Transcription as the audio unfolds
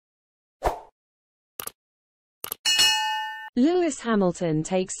Lewis Hamilton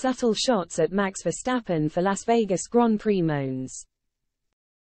takes subtle shots at Max Verstappen for Las Vegas Grand Prix moans.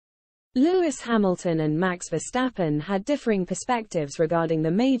 Lewis Hamilton and Max Verstappen had differing perspectives regarding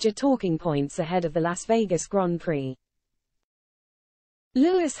the major talking points ahead of the Las Vegas Grand Prix.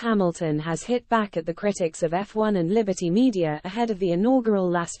 Lewis Hamilton has hit back at the critics of F1 and Liberty Media ahead of the inaugural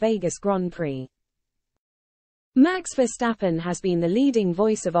Las Vegas Grand Prix. Max Verstappen has been the leading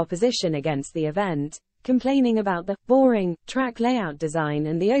voice of opposition against the event, complaining about the boring track layout design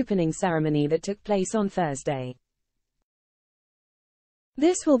and the opening ceremony that took place on Thursday.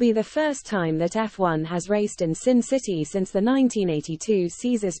 This will be the first time that F1 has raced in Sin City since the 1982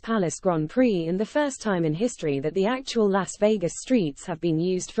 Caesars Palace Grand Prix, and the first time in history that the actual Las Vegas streets have been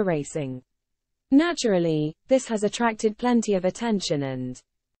used for racing. Naturally, this has attracted plenty of attention, and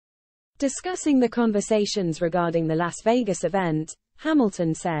discussing the conversations regarding the Las Vegas event,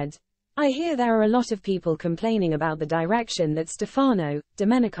 Hamilton said, "I hear there are a lot of people complaining about the direction that Stefano,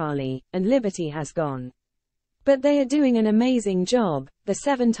 Domenicali, and Liberty has gone. But they are doing an amazing job," the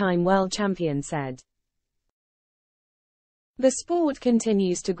seven-time world champion said. The sport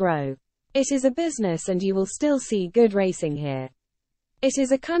continues to grow. It is a business and you will still see good racing here. It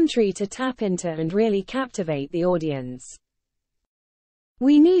is a country to tap into and really captivate the audience.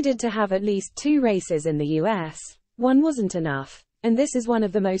 We needed to have at least 2 races in the US, one wasn't enough, and this is one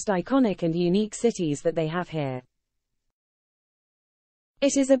of the most iconic and unique cities that they have here.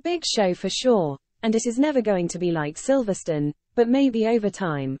 It is a big show for sure, and it is never going to be like Silverstone, but maybe over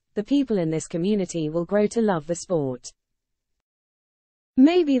time, the people in this community will grow to love the sport.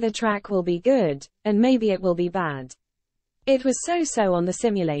 Maybe the track will be good, and maybe it will be bad. It was so-so on the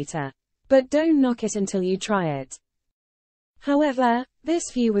simulator. But don't knock it until you try it. However, this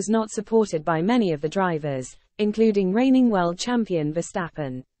view was not supported by many of the drivers, including reigning world champion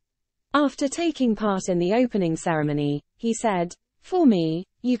Verstappen. After taking part in the opening ceremony, he said, "For me,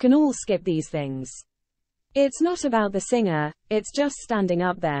 you can all skip these things. It's not about the singer, it's just standing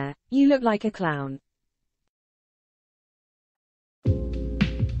up there, you look like a clown."